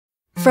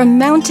From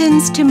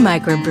mountains to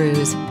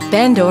microbrews,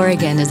 Bend,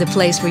 Oregon is a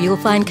place where you'll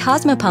find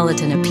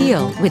cosmopolitan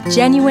appeal with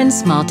genuine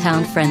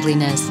small-town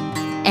friendliness.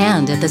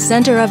 And at the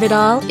center of it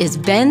all is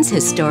Bend's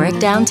historic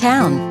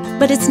downtown.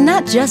 But it's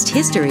not just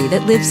history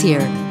that lives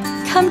here.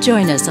 Come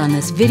join us on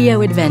this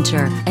video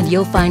adventure, and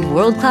you'll find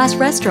world-class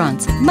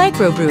restaurants,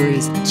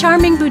 microbreweries,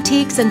 charming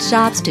boutiques and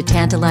shops to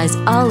tantalize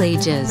all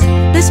ages.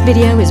 This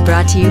video is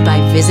brought to you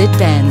by Visit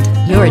Bend.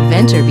 Your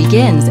adventure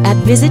begins at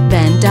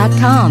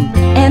visitbend.com.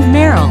 And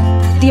Merrill,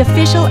 the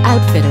official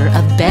outfitter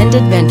of Bend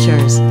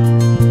Adventures.